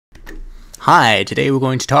Hi, today we're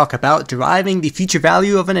going to talk about deriving the future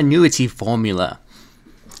value of an annuity formula.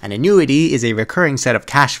 An annuity is a recurring set of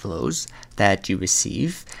cash flows that you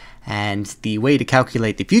receive, and the way to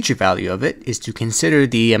calculate the future value of it is to consider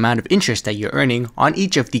the amount of interest that you're earning on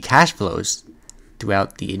each of the cash flows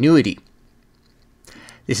throughout the annuity.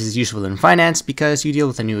 This is useful in finance because you deal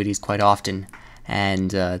with annuities quite often, and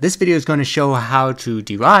this video is going to show how to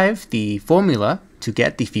derive the formula to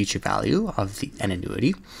get the future value of an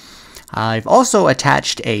annuity. I've also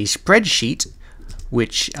attached a spreadsheet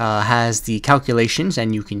which has the calculations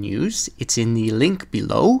and you can use. It's in the link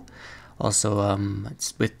below. Also,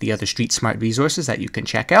 it's with the other Street Smart resources that you can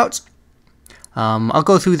check out. I'll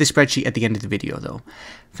go through the spreadsheet at the end of the video though.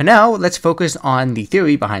 For now, let's focus on the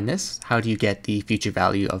theory behind this. How do you get the future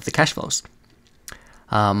value of the cash flows?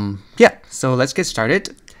 So let's get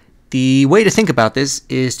started. The way to think about this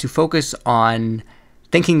is to focus on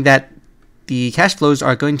thinking that the cash flows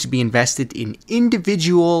are going to be invested in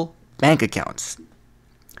individual bank accounts.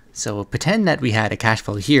 So pretend that we had a cash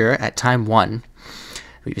flow here at time 1.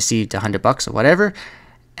 We received $100 or whatever,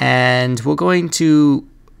 and we're going to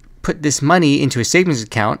put this money into a savings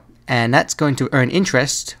account, and that's going to earn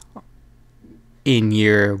interest in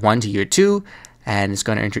year 1 to year 2, and it's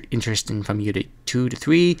going to earn interest from year 2 to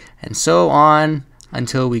 3, and so on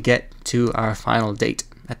until we get to our final date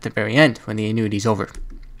at the very end when the annuity is over.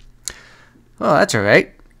 Well, that's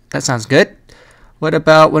alright. That sounds good. What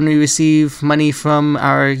about when we receive money from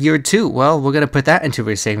our year 2? Well, we're going to put that into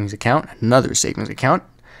a savings account, another savings account,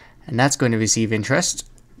 and that's going to receive interest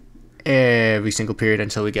every single period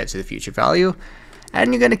until we get to the future value.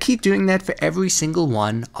 And you're going to keep doing that for every single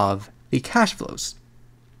one of the cash flows.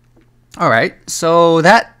 Alright, so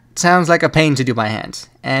that sounds like a pain to do by hand.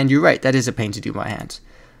 And you're right, that is a pain to do by hand.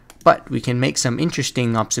 But we can make some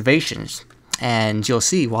interesting observations, and you'll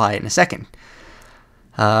see why in a second.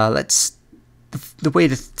 The way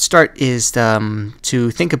to start is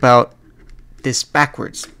to think about this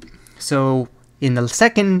backwards. So in the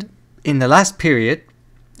last period,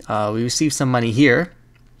 we received some money here,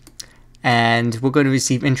 and we're going to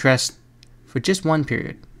receive interest for just one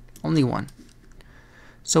period, only one.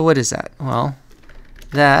 So what is that? Well,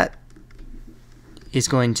 that is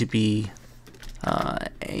going to be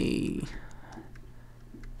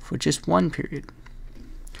for just one period.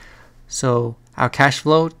 So our cash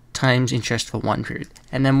flow times interest for one period.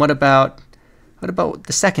 And then what about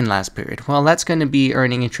the second last period? Well, that's going to be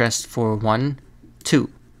earning interest for 1, 2.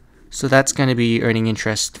 So that's going to be earning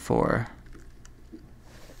interest for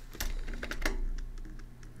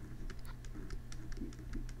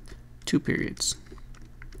 2 periods.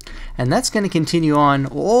 And that's going to continue on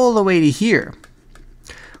all the way to here.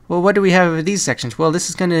 Well, what do we have with these sections? Well, this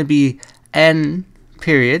is going to be n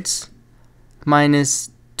periods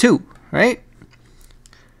minus 2, right?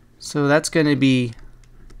 So that's going to be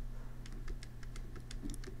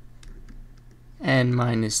n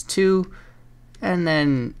minus 2, and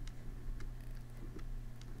then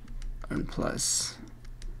n plus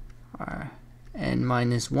r n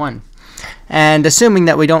minus 1. And assuming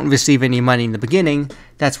that we don't receive any money in the beginning,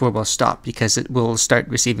 that's where we'll stop, because it will start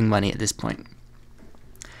receiving money at this point.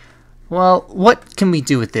 Well, what can we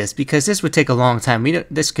do with this? Because this would take a long time.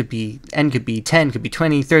 This could be, n could be 10, could be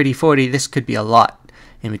 20, 30, 40. This could be a lot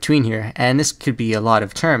in between here. And this could be a lot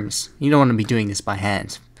of terms. You don't want to be doing this by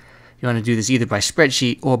hand. You want to do this either by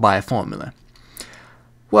spreadsheet or by a formula.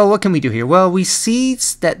 Well, what can we do here? Well, we see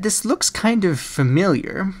that this looks kind of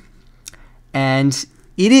familiar. And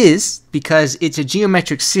it is because it's a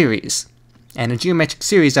geometric series. And a geometric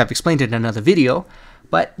series, I've explained it in another video,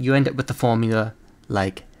 but you end up with the formula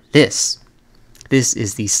like this. This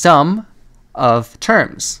is the sum of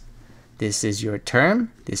terms. This is your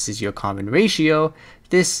term, this is your common ratio,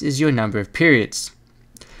 this is your number of periods.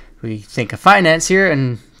 We think of finance here,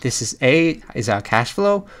 and this is A is our cash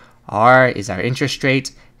flow, R is our interest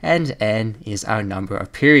rate, and N is our number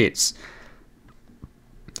of periods.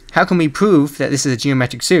 How can we prove that this is a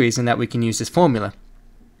geometric series and that we can use this formula?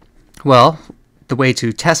 Well, the way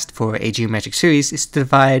to test for a geometric series is to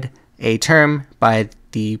divide a term by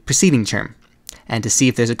the preceding term and to see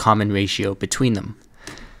if there's a common ratio between them.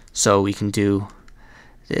 So we can do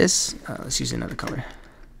this. Let's use another color.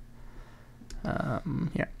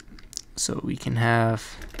 So we can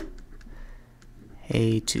have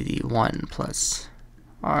a to the 1 plus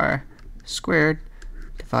r squared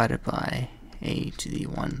divided by a to the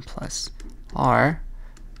 1 plus r,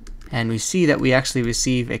 and we see that we actually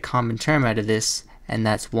receive a common term out of this, and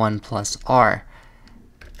that's 1 plus r.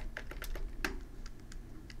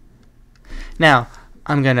 Now,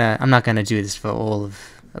 I'm not gonna do this for all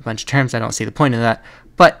of a bunch of terms. I don't see the point of that.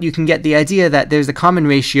 But you can get the idea that there's a common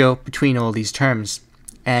ratio between all these terms.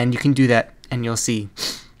 And you can do that, and you'll see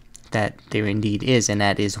that there indeed is, and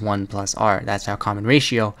that is 1 plus r. That's our common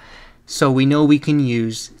ratio. So we know we can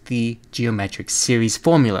use the geometric series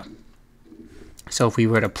formula. So if we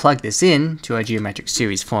were to plug this in to our geometric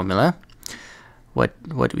series formula, what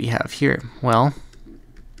do we have here? Well,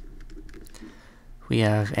 we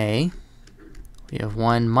have we have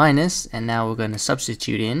 1 minus, and now we're going to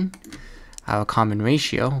substitute in our common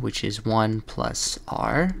ratio, which is 1 plus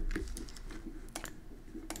r.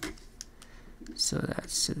 So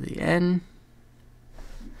that's to the n.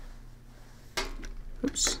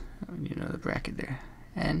 Oops, you know the bracket there.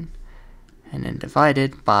 N. And then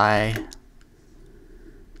divided by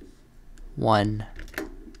 1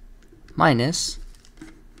 minus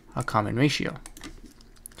our common ratio,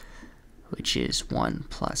 which is 1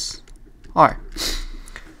 plus r.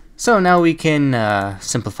 So now we can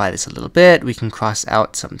simplify this a little bit. We can cross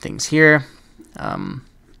out some things here.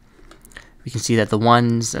 We can see that the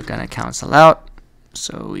 1's are going to cancel out.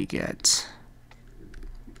 So we get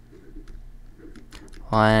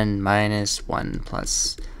 1 minus 1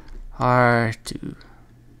 plus r to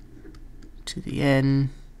the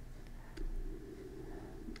n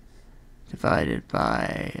divided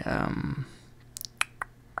by,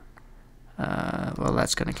 well,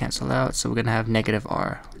 that's going to cancel out, so we're going to have negative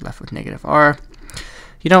r, left with negative r.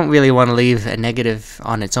 You don't really want to leave a negative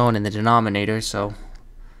on its own in the denominator, so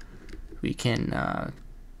we can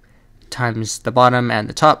times the bottom and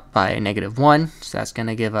the top by negative 1, so that's going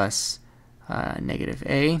to give us negative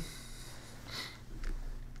a.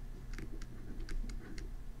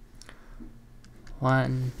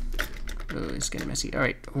 Oh, it's getting messy. All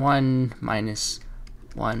right, 1 minus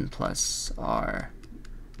 1 plus r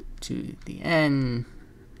to the n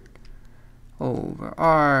over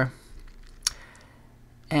r.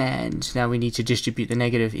 And now we need to distribute the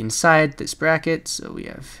negative inside this bracket, so we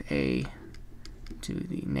have a to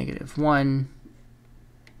the negative 1.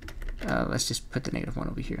 Let's just put the negative 1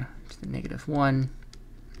 over here to the negative 1.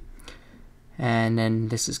 And then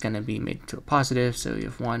this is going to be made to a positive, so we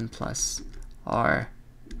have 1 plus r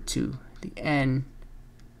to the n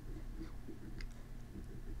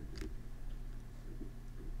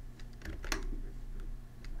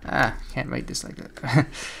can't write this like that.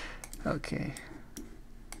 Okay.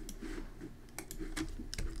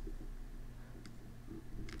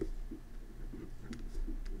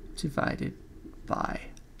 Divided by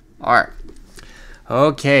r.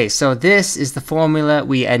 Okay, so this is the formula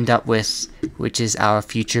we end up with, which is our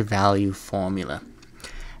future value formula.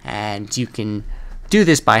 And you can do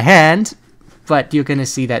this by hand, but you're going to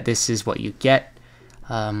see that this is what you get.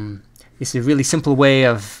 It's a really simple way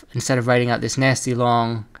of, instead of writing out this nasty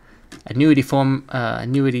long annuity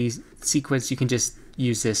sequence, you can just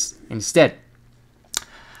use this instead.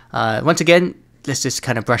 Once again, let's just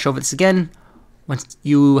kind of brush over this again. Once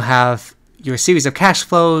you have your series of cash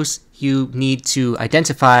flows, you need to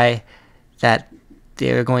identify that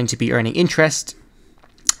they're going to be earning interest,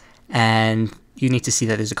 and you need to see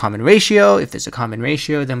that there's a common ratio. If there's a common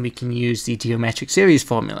ratio, then we can use the geometric series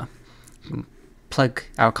formula. Plug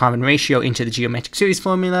our common ratio into the geometric series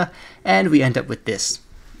formula, and we end up with this.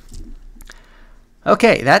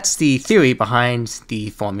 Okay, that's the theory behind the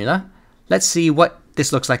formula. Let's see what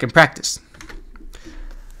this looks like in practice.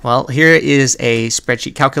 Well, here is a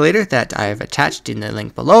spreadsheet calculator that I've attached in the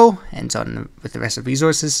link below, and on with the rest of the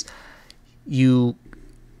resources. You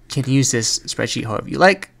can use this spreadsheet however you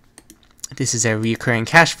like. This is a recurring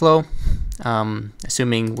cash flow.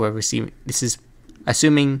 Assuming we're receiving, this is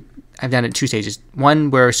assuming I've done it in 2 stages. One,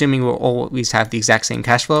 we're assuming we'll always have the exact same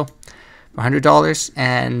cash flow for $100,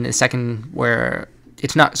 and the second, where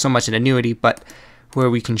it's not so much an annuity, but where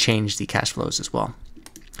we can change the cash flows as well.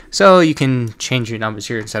 So you can change your numbers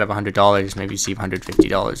here. Instead of $100, maybe receive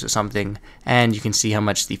 $150 or something, and you can see how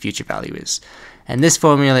much the future value is. And this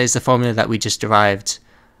formula is the formula that we just derived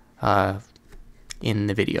in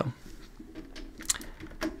the video.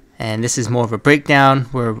 And this is more of a breakdown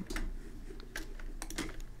where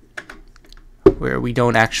we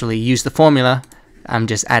don't actually use the formula. I'm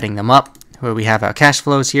just adding them up, where we have our cash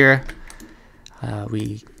flows here.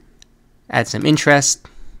 We add some interest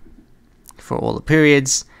for all the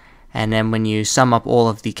periods, and then when you sum up all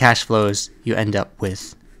of the cash flows, you end up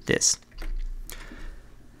with this.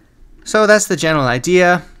 So that's the general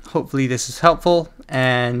idea. Hopefully this is helpful,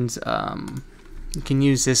 and you can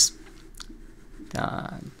use this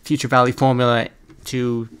future value formula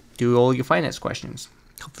to do all your finance questions.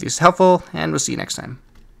 Hopefully it's helpful, and we'll see you next time.